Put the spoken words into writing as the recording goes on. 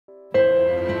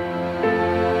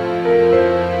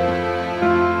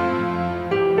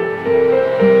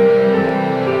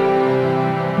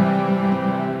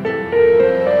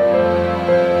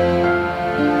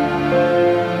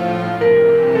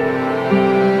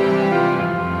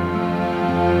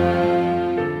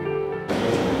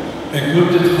Ek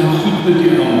hoop dit gaan goed met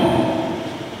julle almal.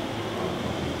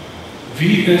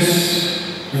 Wie is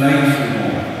bly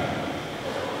vanmôre?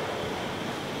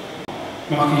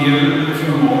 Mag die Here ook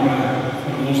vanmôre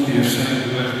van ons deur sy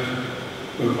woord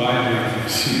ook baie duidelik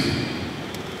sien.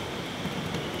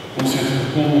 Ons het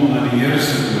gekom om na die Here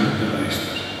se woord te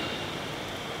luister.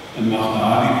 En mag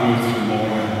daardie woord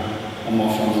vanmôre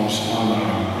almal van ons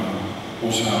aanraak,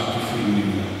 ons hart te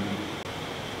vernuwe.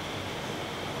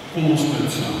 Kom ons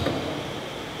bid saam.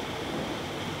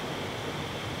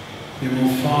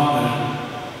 Hemelvader,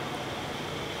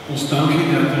 ons dank U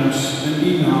dat ons in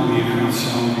U naam hier kan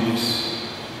saam wees.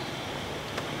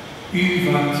 U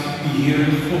wat die Here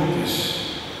God is,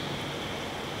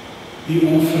 die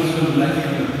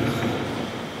onvergelykelijke God.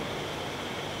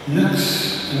 Niks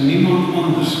en niemand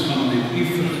anders kan met U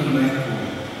vergelyk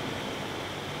word.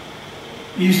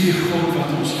 U is die God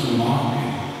wat ons gemaak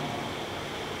het.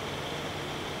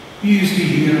 U is die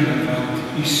Here wat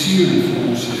U seun vir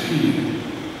ons gegee.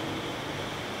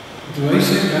 Toe hy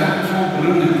sy werk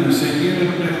volbring het en sy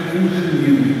ereplek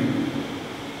ingeneem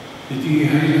het U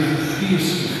Heilige Gees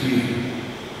gegee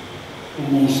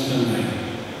om ons te lei.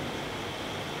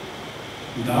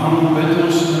 Daarom bid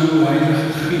ons nou, Heilige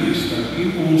Gees, dat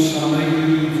U ons sal lei in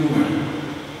U woord.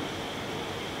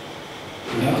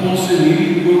 En dat ons in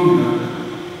hierdie oomblik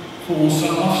vir ons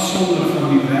sal afsonder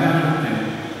van die wêreld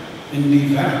en die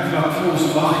werk wat vir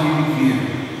ons wag hierdie week.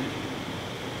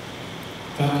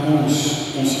 Dat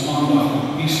ons aandag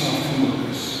op U sal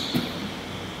fokus.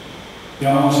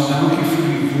 Ja, ons dank U vir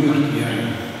die woord, Here.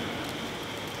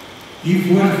 Die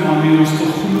woord waarmee ons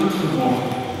tot groot geword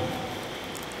het.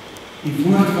 Die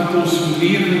woord wat ons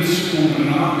lewens kon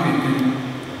raak het en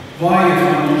baie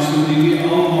van ons en die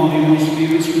almal in ons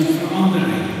lewens kon verander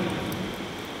het.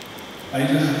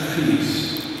 Heilige Gees,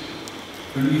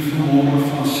 wil U vanmôre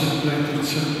van sitplek tot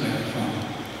sitplek gaan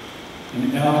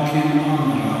en elkeen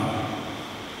aanraak.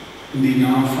 In die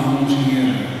naam van ons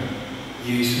Here,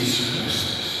 Jesus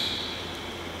Christus.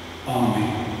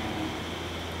 Amen.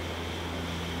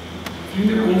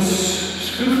 Vriende, ons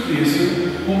skriflesing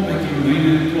kom uit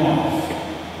Romeine 12.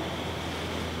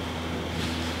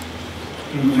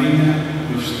 Romeine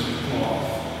hoofstuk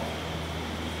 12.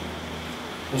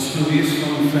 Ons gaan lees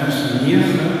van vers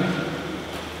 9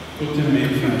 tot en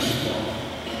met vers 12.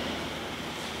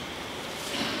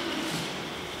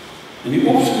 En die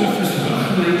opskrif is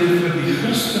Riglyne vir die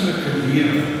Christelike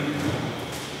lewe.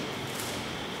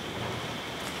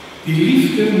 Die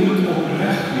liefde moet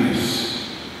opreg wees,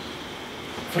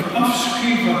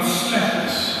 verafskuw wat sleg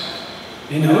is,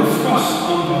 en hou vas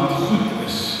aan wat goed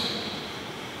is.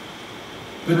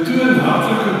 Betoon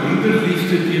hartlike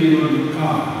broederliefde teenoor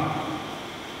mekaar.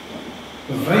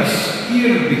 Bewys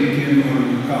eerbied teenoor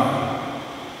mekaar.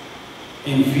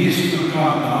 En wees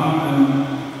mekaar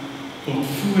daarin tot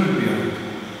voorbeeld.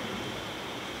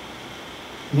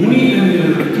 Moenie in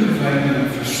julle toewyding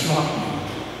verslap nie.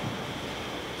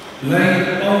 Bly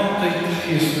altyd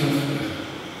geesdriftig.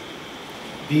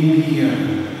 Dien die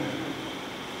Here.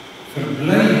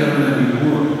 Verbly julle in die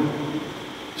hoop.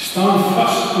 Staan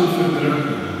vas in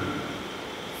verdrukking.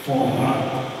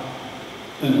 Volhard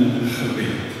in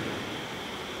gebed.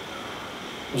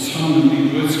 Ons gaan in die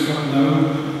boodskap nou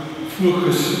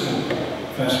fokus op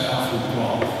vers 11 en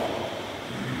 12.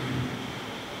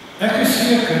 Ek is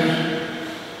seker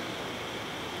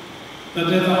dat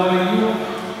dit al by Job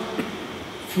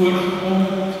voorgekom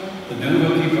het, 'n ding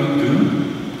wat hy wou doen,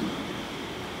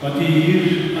 wat hy hier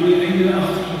aan die einde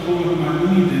agtergekom het, maar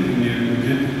nie dit doen nie, moet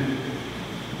dit.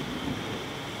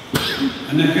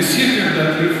 En ek is seker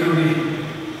dat hy van die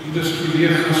broeders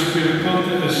kollegas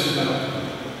predikante is,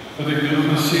 wat ek nou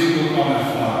gaan sê ook al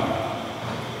ervaar.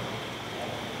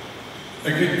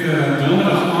 Ek het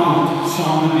donderdag aand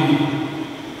saam met die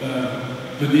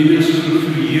bedieningsgroep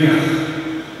vir die jeug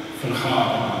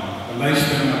vergader,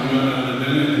 luister na hoe hulle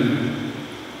dinge doen.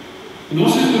 En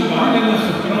ons het oor baie dinge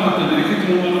gepraat en ek het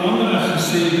onder andere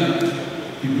gesê dat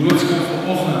die boodskap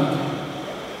vanoggend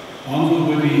handel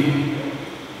oor die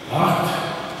hart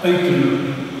uitroep.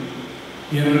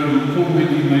 Here, hoekom het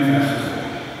U my weggegooi?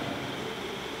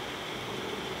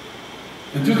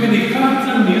 En toe ek in die kant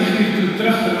van 9 uur toe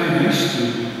teruggery huis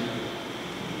toe,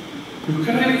 hoe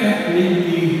kry ek net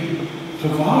die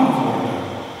gewaarworde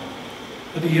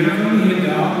dat die Here van die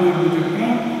daaroor moet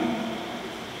praat.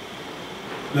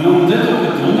 Nou om dit op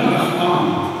 'n donderdag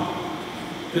aand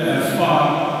te ervaar,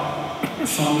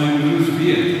 sal my broers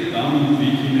weet, dan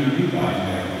weet jy nou nie baie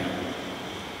lekker.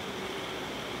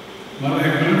 Maar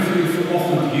ek bring vir u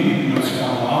vanoggend hierdie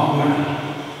boodskap waaroor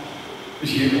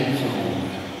is jy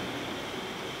opgewonde.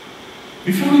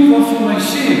 Wie van u wil vir my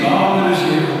sê, waaroor is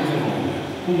jy opgewonde?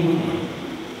 Kom ek hoor.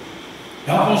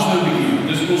 Help ons nou begin.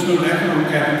 Dis ons nou lekker om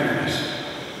kerk te wees.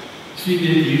 Sien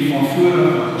dit hier van voor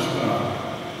wat ons praat.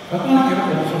 Wat maak jy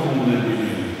opgewonde in die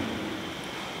lewe?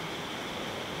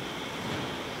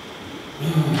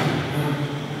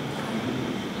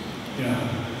 Ja.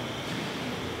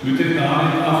 Moet ek daar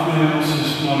net aflei, ons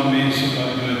is maar mense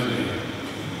wat dood lê.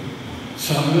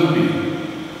 Sal nou nie.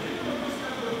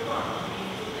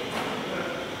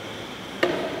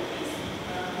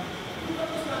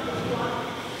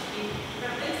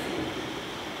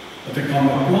 Dat ek kan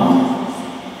beplan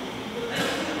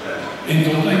en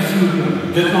tot uitvoer bring.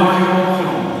 Dit maak jy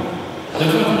opgewonde.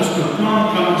 Dit wat ons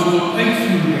beplan kan ons tot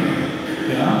uitvoer bring.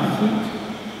 Ja, goed.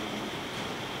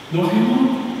 Nog iemand?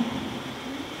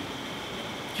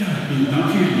 Ja,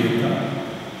 dankie Rita.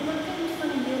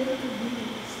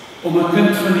 Om 'n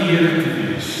kind van die Here te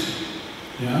wees.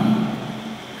 Ja?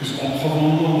 Ek is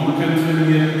opgewonde om 'n kind van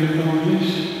die Here te kan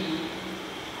wees.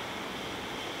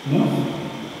 Nog?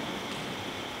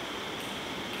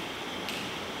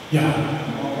 Ja.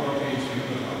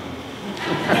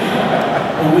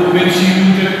 Om een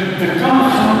pensioen te kan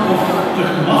gaan of te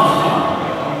mag gaan.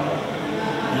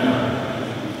 Ja.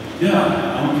 Ja,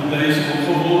 want deze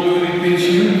opgewonde oor die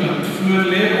pensioen wat voor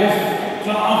lê of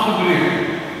klaar aangebreek.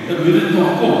 Dat moet het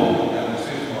nog komen.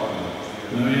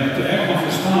 Nou ja, te erg wel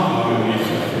verstaanbaar niet.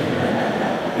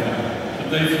 Ja,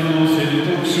 dat van ons heeft het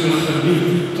ook zo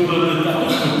geniet totdat het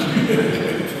alles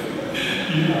gebeurt.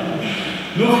 Ja.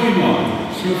 Nog iemand,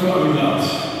 zo van uw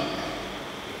laatst.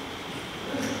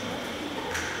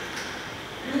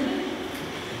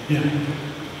 Ja.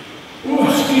 Oh,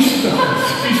 skies toch,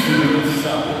 skies me dat te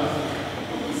staan.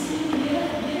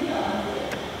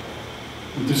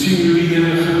 Om te zien hoe die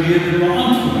Here gebede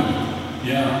beantwoord.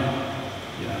 Ja.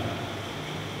 Ja.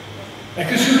 Ek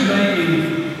is so bly en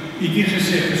die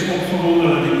gesê is opgewonde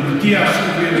dat die Proteas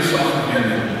so weer 'n slag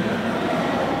gewen het.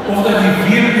 Of dat die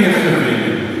weer gewen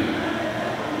het.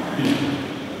 Ja.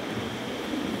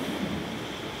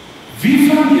 Wie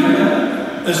van julle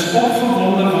is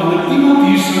opgewonde wanneer iemand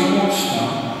hier sou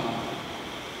opstaan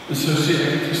en sou sê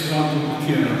ek het gisterand op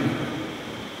bekering.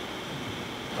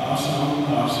 Daar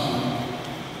staan.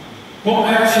 Kom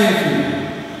ek sê vir jy,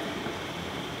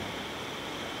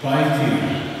 baie keer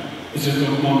is dit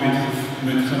ook maar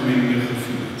met gemengde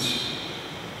gevoelens.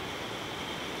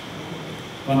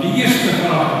 Want die eerste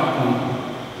vraag kom,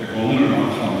 ek wonder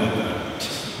wat gaan dit uit.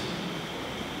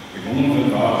 Ek wonder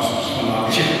wat daar is, ons gaan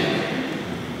daar check,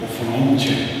 of van hom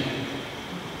check.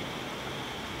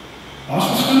 Daar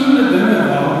is verskillende dinge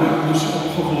waaroor ons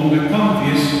opgewonde kan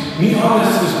wees, nie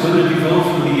alles is binne die wil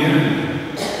van die Here nie.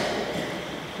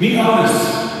 Nie alles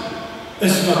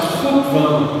is wat God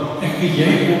wil, ek en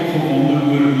jy opgewonde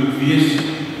oor moet wees.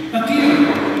 Natuurlijk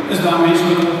is daar mense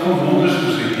wat opgewonde is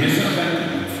oor sy besigheid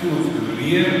en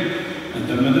floreer en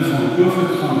te midde van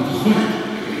COVID gaan het goed.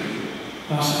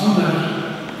 Daar is ander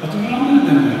wat oor ander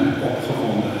dinge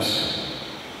opgewonde is.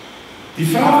 Die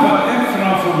vraag wat ek vra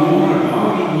vanmôre,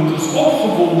 waarom moet ons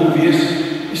opgewonde wees,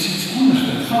 is iets anders.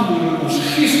 Dit gaan oor ons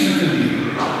geestelike lewe.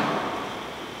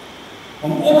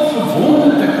 Om opgewonde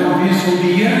te kan wees om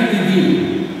die Here te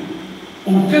dien.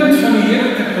 Om kind van die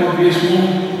Here te kan wees, om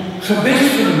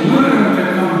gebedsverhoring te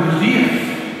kan beleef.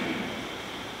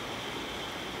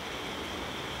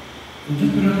 En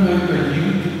dit bring my by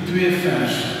hierdie 2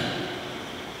 verse.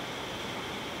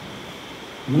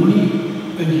 Moenie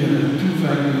in julle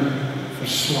toewyding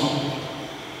verslap.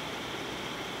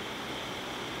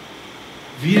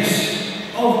 Wees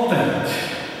altyd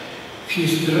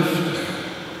geesdriftig.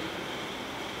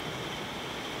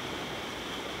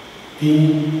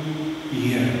 Dien die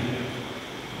Here.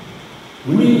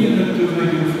 Moenie julle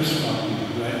toewyding verslap nie.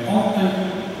 Bly altyd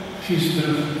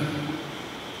geesdriftig.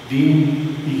 Dien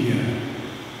die Here.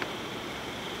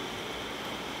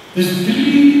 Dis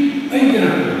 3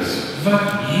 uitdrukkings wat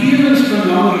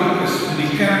lewensbelangrik is in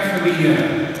die kerk van die Here.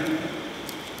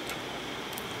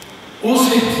 Ons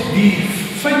het die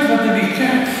feit wat in die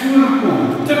kerk voorkom,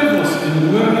 dikwels in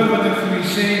woorde wat ek vir u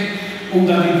sê,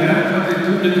 omdat die werk wat ek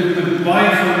doen, dit het met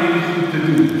baie van die goed te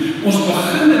doen. Ons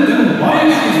begin dit ding baie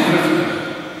geesdriftig.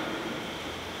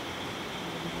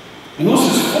 En ons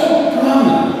is vol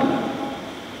planne,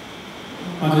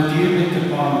 maar dit duur net 'n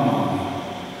paar maande,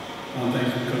 want hy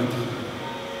gekund.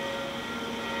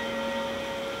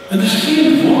 En dit is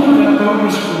geen wonder dat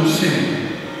Paulus kon sê,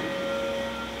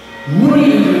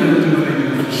 moenie in julle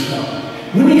toewyding verslap,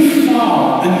 moenie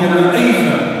faal in julle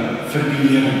ywer vir die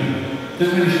Here. Dit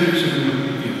is wat die Griekse woord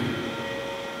beteken.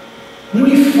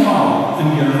 Moenie faal in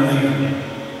julle ywer.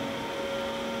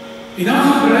 En dan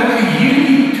gebruik hy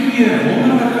hierdie 2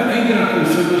 wonderlike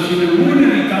uitdrukkings, soos as jy nou mooi na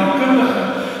die taalkundige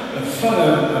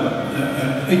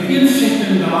uiteensetting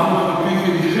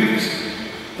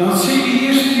dan sê die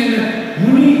eerste ene,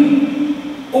 moenie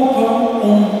ophou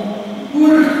om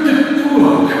oor te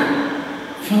kook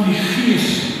van die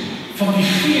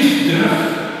geesdrif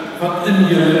wat in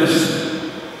julle is.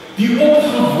 Die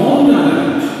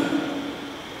opgewondenheid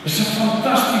is 'n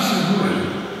fantastiese woord,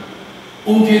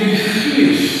 om deur die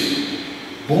gees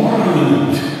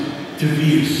borrelend te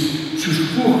wees, soos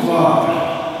kookwater.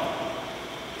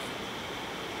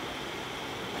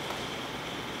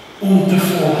 Om te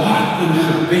volhard in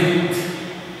gebed.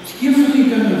 Dit is een van die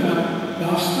dinge wat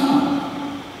daar staan.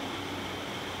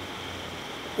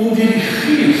 Om deur die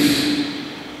gees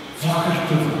wakker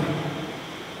te word.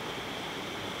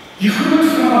 Die groot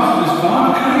vraag is, waar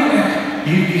kry ek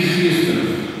hierdie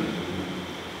geesdrif?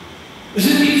 Is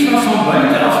dit iets wat van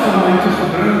buite af na my toe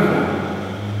gebring word?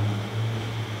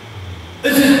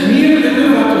 Is dit meer dinge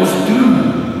wat ons doen,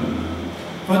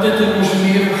 wat dit in ons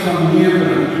lewe gaan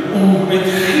meebring, om met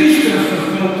geesdrif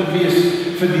vervuld te wees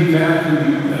vir die werk van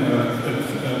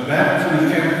die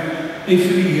kerk en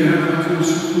vir die Here wat vir ons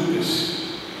so goed is?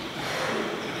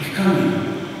 Ek kan nie.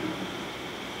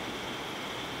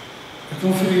 Ek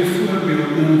wil vir u 'n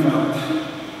voorbeeld noem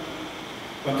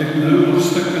wat ek nou nog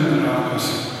stukkend raak as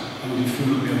aan die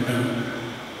voorbeeld dink.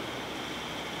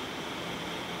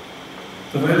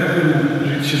 Terwyl ek in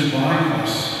Richards Bay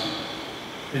was,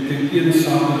 het ek een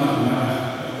Saterdagmiddag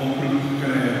 'n oproep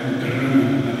gekry om te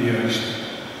ring na die huis.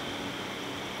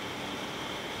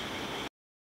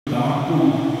 Daar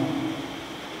kom,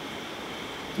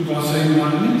 toe was hy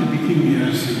maar net 'n bietjie meer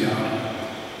as 'n jaar.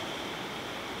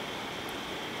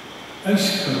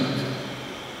 Ijskoud,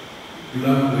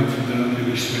 blauw met verdrink in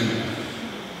die swembad.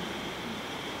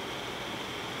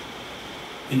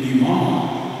 En die ma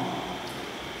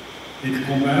het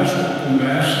kombers op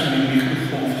kombers in die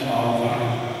microgolf gehaal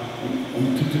om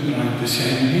toe te draai, te sê,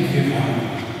 net weer warm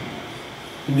word.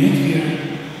 Net weer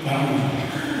warm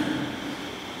word.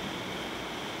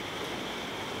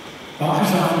 Waar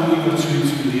is daar van nie wat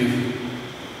soos beleef?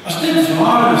 As dit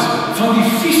waar is van die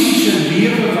fisiese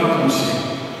lewe wat ons sê,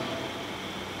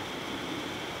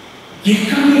 jy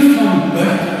kan nie van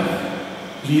buite af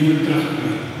lewe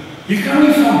terugbring. Jy kan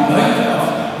nie van buite af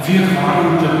weer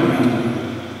warmte bring.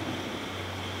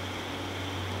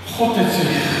 God het sy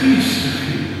gees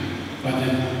gegee, wat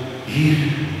dit hier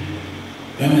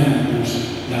binne in ons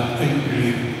laat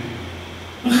uitbreek.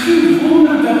 En geen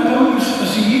wonder dat Paulus,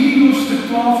 as hy hierdie hoofstuk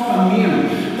 12 kan neem,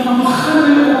 dan begin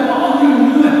hy op 'n ander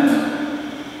noot.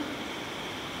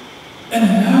 En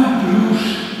nou, broers,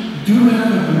 doen ek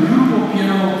 'n beroep op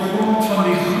jou op grond van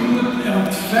die groot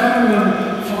ontferming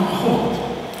van God.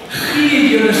 Gee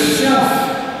julleself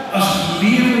as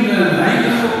lewende en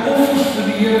heilige offers vir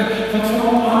die Here, wat vir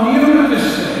hom aanneemlik is.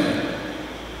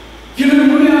 Julle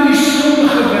moenie aan die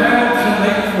sondige wêreld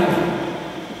gelyk word,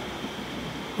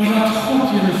 maar laat God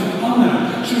julle verander,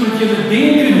 sodat julle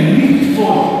denke nuut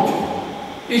word,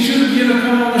 en sodat julle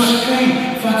kan onderskei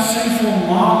wat sy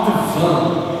volmaakte wil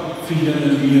vir julle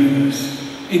lewe is,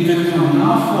 en dit kan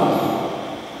navolg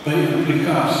by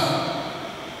implikasie.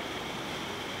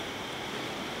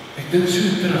 Ek dink so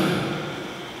terug.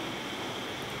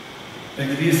 Ek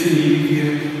lees in hierdie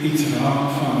week iets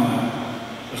raak van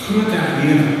 'n groot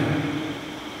herlewing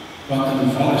wat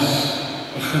in Paulus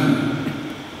begin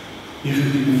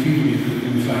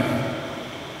 1904-1905.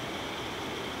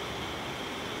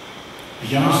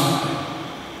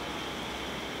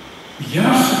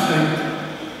 Jaarstyd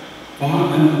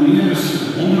waarin meer as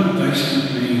 100.000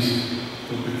 mense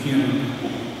tot bekering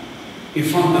kom. En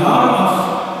van daar af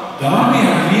daardie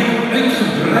herlewing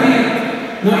uitgebrei het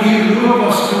na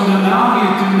Europa, Skandinavië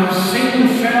toe, na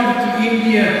Senveld toe,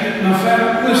 Indië, na Ver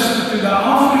Ooste toe, na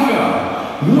Afrika,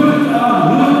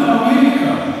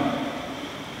 Noord-Amerika.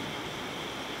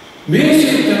 Mense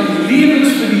het dan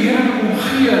lewens vir die Here kom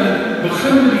gee. Hulle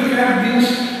begin met die kerkdiens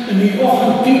in die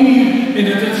oggend 10:00 en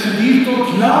dit het geduur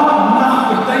tot laat nag,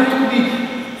 party tot die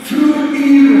vroeë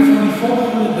ure van die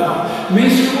volgende dag.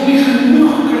 Mense kon nie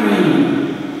genoeg kry nie.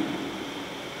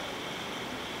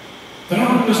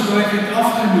 Drankmisbruik het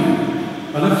afgeneem.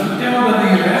 Hulle vertel dat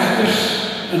die regters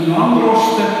in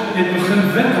Landroste het begin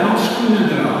wit handskoene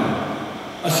dra,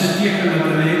 as 'n teken dat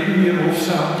hulle nie meer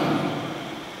hofsaak doen.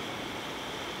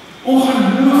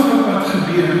 Ongelooflik wat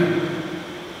gebeur,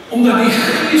 omdat die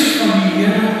gees van die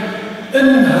Here in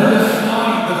hulle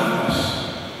vaardig was.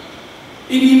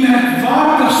 En die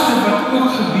merkwaardigste wat ook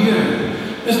gebeur,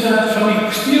 is dat van die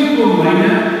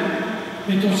steenkoolmyne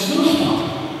met tot stilstand.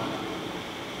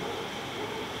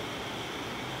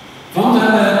 Want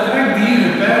hulle trekdiere,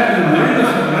 perde en myle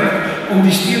gebruik om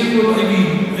die steenkool uit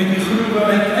die groewe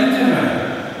uit te ry.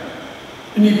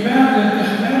 En die perde het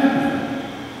gewerk.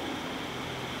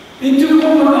 En toe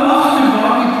kom hulle agter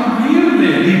waar die probleem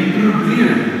lê, die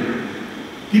probleem.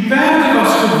 Die perde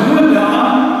was gewoond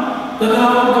daaraan, dat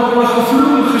daar op hulle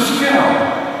gevloer geskel.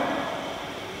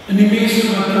 En die mense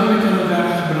wat nou met hulle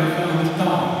werk gebruik aan die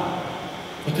taal,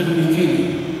 wat hulle nie ken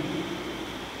nie.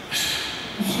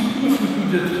 Ongelooflik hoe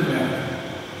dit gewerk.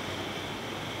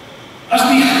 As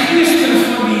die geeste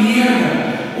van die Here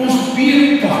ons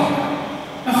beetpak,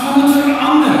 dan gaan dit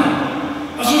verander.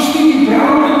 As ons nie die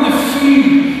brandende vuur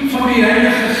van die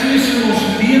Heilige Gees in ons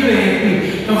lewe het nie,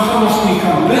 dan gaan ons nie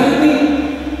kan bid nie.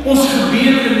 Ons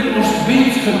gebed en ons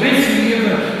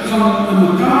gebedslewe gaan in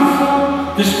mekaar val.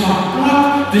 Dis maar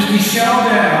plat, dis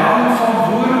dieselfde herhaling van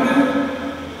woorde.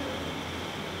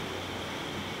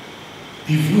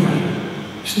 Die woord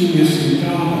is nie meer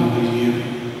sentraal in my lewe.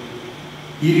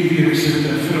 Hierdie week sit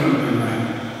 'n vrou by my.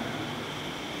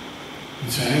 En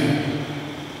sy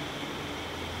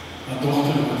haar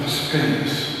dogter wat geskei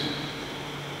is.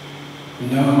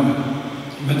 Nou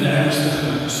met 'n ernstige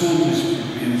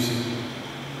gesondheidsprobleem sit.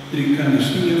 3 kinders,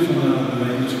 nie een van hulle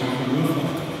belydenis van geloof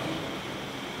af.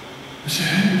 Sy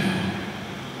huil.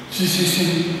 Sy sê,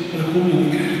 hulle kom in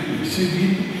die kerk nie. Sy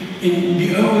weet, en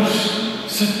die ouers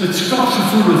sit met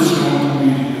skatgevoelens rondom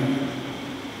hierdie.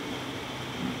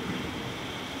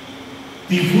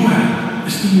 Die woord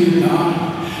is nie meer daar.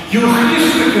 Jou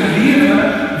geestelike lewe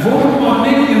word maar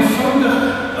net eenvoudig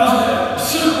as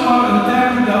sigbaar in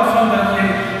terme daarvan dat jy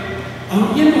aan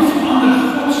een of ander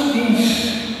godsdienst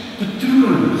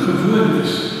patroon gewoond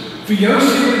is. Vir jou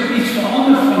sê dit iets, vir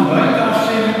ander van buite af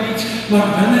sê dit iets, maar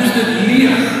binne is dit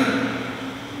leeg.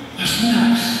 Daar's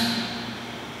niks.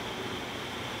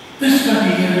 Dis wat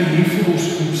die Here hier vir ons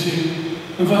kom sê,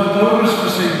 en wat Paulus vir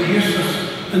sy lesers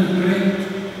inbring.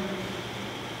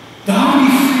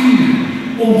 Daardie vuur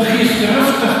om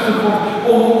geesdriftig te word,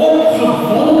 om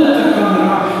opgewonde te kan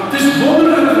raak. Dis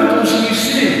wonderlik wat ons hier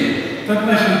sê, dat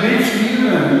my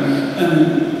gebedslewe en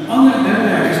ander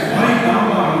dinge, ek is baie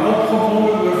dankbaar en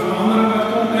opgewonde oor verandering wat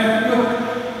kom, ek ook.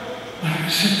 Maar ek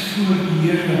sit voor die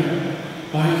Here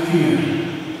baie keer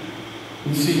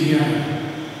en sê, Here,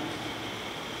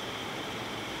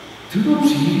 doen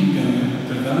ons hierdie dinge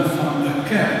terwille van 'n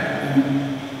kerk,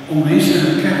 om mense in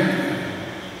 'n kerk te kry.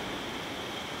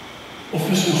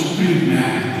 Of is ons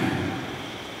primêr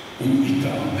om U te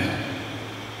aanbid?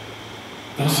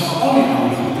 Dan sal al die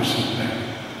ander goeders in plek.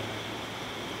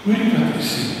 Hoor jy wat ek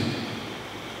sê?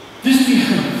 Dis die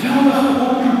geweldige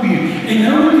oproep hier. En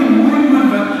nou met die mooi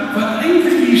wat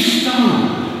eintlik hier staan,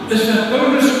 is dat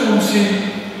Paulus kom sê,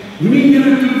 moenie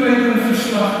julle toewyding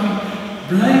verslag nie,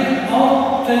 bly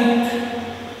altyd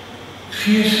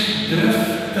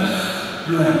geesdriftig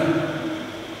bly.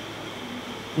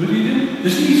 Hoor jy dit?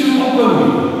 Dis nie so opbou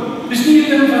nie. Dis nie 'n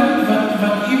ding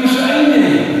wat iewers einde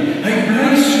het. Hy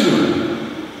bly so.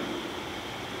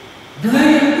 Bly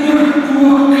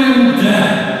oorkokende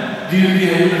deur die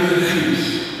Heilige Gees.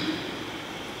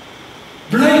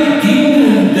 Bly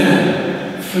dienende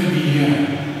vir die Here.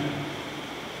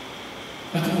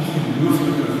 Wat 'n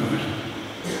ongelooflike woord.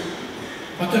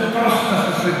 Wat 'n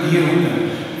pragtige gedeelte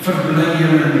verbly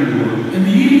julle in die woord. En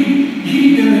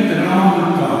hierdie dinge dra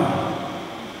mekaar.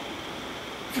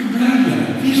 Verbly julle.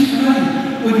 Wees bly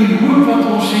oor die hoop wat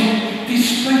ons het, ten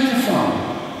spyte van.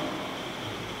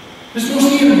 Dis ons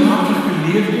nie 'n maklike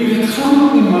lewe nie, dit gaan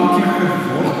ook nie makliker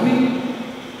word nie.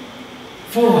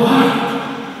 Volhard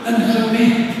in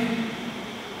gebed.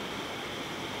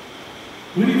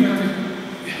 Hoor jy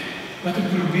wat ek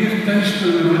probeer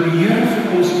tuisbring, wat die Here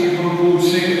vir ons hier wil kom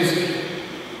sê is,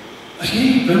 as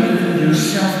jy binne in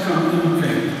jouself kan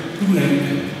inkyk, hoe lyk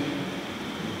dit?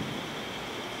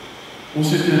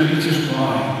 Ons het in Richards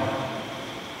Bay,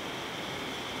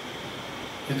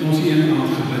 het ons een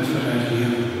aand gebid vir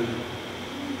Riglyne.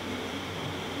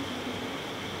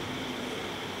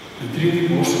 En die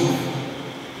Boshoff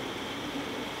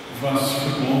was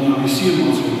verbonden aan die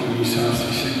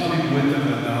seemansorganisatie. Sy het al die bote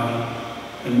wat daar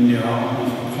in die haven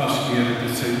vastgeer het,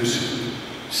 het sy besoek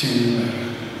Sampie.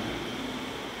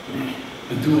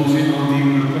 En toe ons weer aan die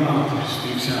oor praat,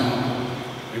 steek sy hand op.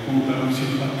 Ek kom daar en sê,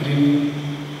 Patrien,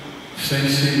 sy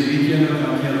sê, weet jy nou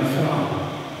wat jy vraag?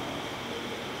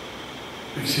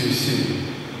 Ek sê, sy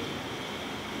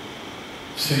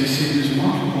sê, dis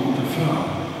maklik om te vraag.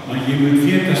 Maar jy moet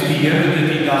weet, as die Here dit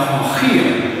die dag gaan gee,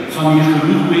 gaan jy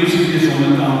genoeg mense wees om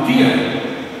dit te hanteer.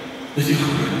 Dis die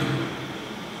groot.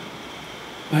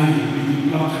 My, met die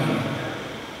plat geraak.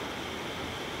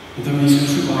 Want dan mense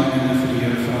so baie dinge vir die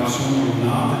Here vraag, sonder om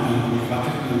na te dink oor wat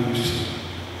ek nou moet sê.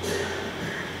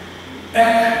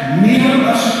 Ek, meer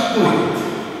as ooit,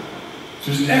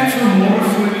 soos ek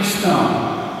vanmorgen voor u staan,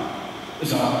 is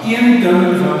daar een ding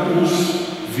wat ons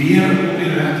weer op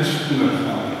die regte spoor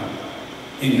gaan.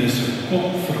 En dis 'n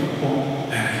kop vir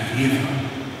kop herlewing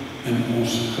in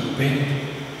ons gebed,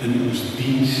 in ons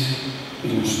diens,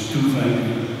 in ons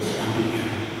toewyding aan die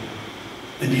Here.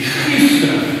 In die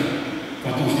geesdrif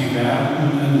wat ons die wêreld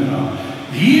moet indra.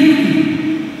 Hierdie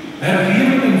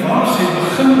herlewing en waarheid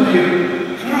begin by 'n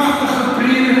kragtige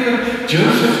prediker,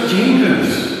 Joseph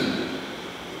Jenkins.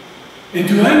 En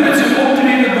toe hy met sy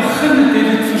optrede begin het, het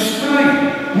dit versprei.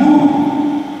 Hoe?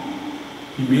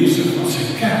 Die mense van sy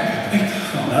kerk het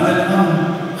uitgegaan. Hulle het aan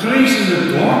grensende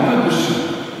dorpe besoek.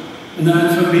 En hulle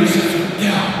het vir mense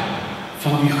vertel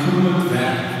van die groot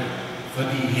werk wat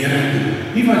die Here doen.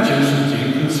 Nie wat Joseph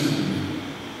Jenkins doen,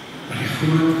 maar die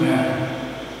groot werk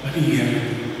wat die Here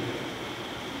doen.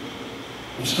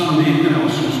 Ons gaan net nou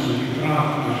as ons met die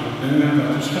praat oor dinge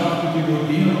wat ons graag met die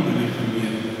oordeel in die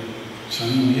gemeente. Sal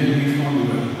nie meer hiervan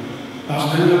hoor.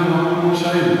 Daar's dinge wat ons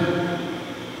huil.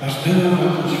 Daar's dinge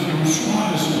wat ons vir ons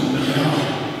swaar is om te dra.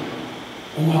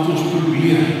 Omdat ons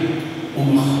probeer om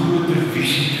 'n groter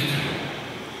visie te kry.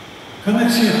 Kan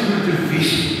ek sê 'n groter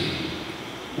visie?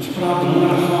 Ons praat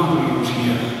donderdag oor ons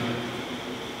Here.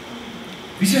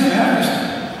 Wie se werk is dit?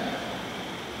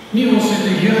 Nie ons het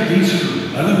 'n jeugdiensgroep.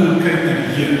 Hulle moet kyk na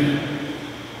die Here.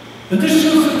 Dit is so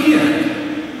verkeerd.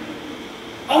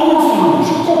 Almal van ons,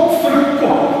 kop vir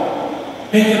kop,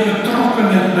 het 'n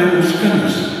betrokkenheid by ons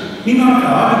kinders. Niemand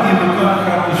gehad het die mekaar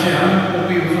gehad en sê hulle op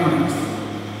die gang.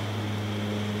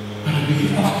 Maar 'n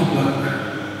bietjie af te blik.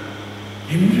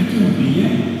 Jy moet dit doen, nie?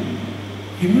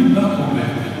 Jy moet welkom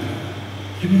werk.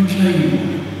 Jy moet klein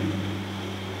word.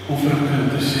 Om vir 'n kind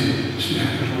te sê, is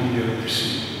lekker om jou te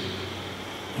sien.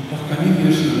 Want kan nie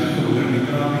meer so lekker hoor nie,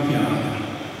 praat met die ander.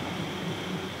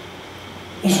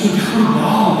 Ons moet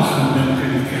globaal begin dink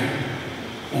in die kerk,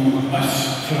 om as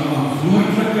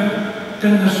verantwoordelike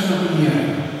kinders van die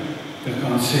Here te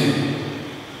kan sê,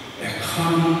 ek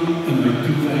gaan nie in my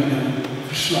toewyding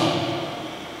verslaap.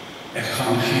 Ek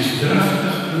gaan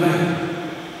geesdriftig bly.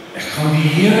 Ek gaan die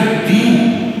Here dien.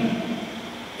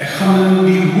 Ek gaan in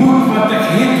die hoop wat ek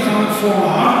het, gaan ek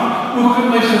volhard, ook in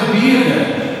my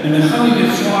gebede. En ek gaan nie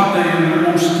dit swaar tye in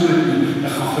ons stoot nie.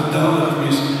 Ek gaan geduldig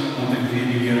wees, want ek weet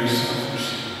die Here sal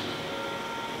voorsien.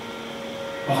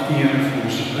 Mag die Here vir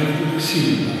ons regtig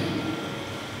gesien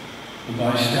en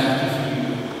baie sterkte vir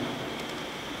u.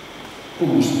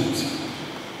 Kom ons bid saam.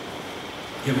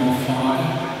 Hemel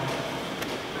Vader,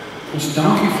 ons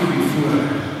dank u vir die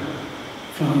voorreg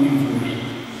van u woord.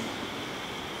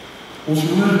 Ons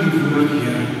hoor die woord,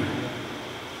 Here.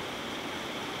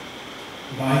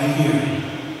 Baie keer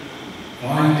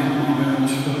waai dit maar by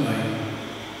ons verby.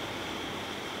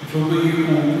 Ek wil by u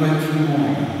kom pleit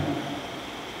vanmorgen,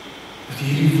 dat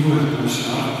hierdie woord ons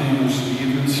hart en ons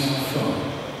lewens sal vul,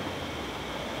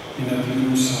 en dat u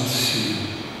ons sal sien.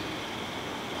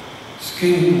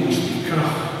 Skenk ons die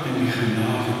krag en die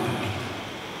genade uit.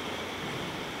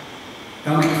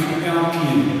 Dankie vir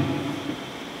elkeen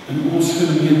in ons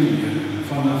gemeente,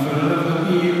 van vir hulle wat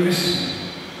nie hier is.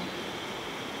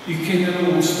 U ken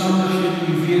hulle omstandighede,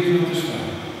 u weet wat is wat.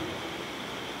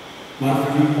 Maar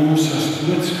vir u ons as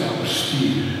boodskappers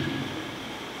stuur,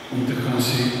 om te kan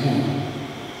sê, kom,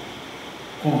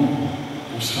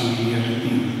 ons gaan die Here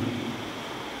dien.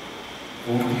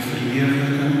 Word die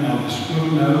verheerliking alles,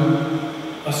 ook nou,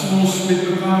 as ons met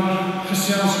mekaar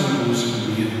gesels oor ons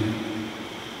gemeente,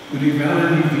 oor die wel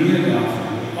en die weer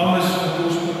daarvan, alles wat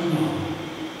ons beplan.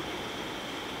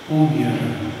 Kom Here,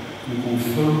 en kom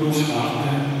vul ons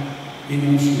harte en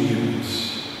ons lewens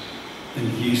in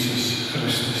Jesus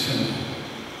Christus se naam.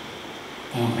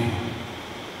 Amen.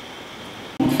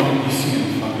 Ontvang die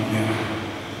seën van die Here.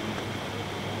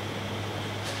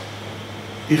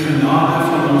 Die genade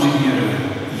van ons Here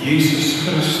Jesus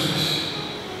Christus,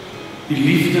 die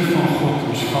liefde van God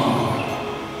ons Vader,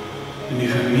 en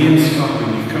die gemeenskap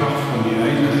en die krag van die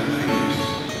Heilige Gees,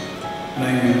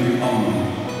 bly met u almal.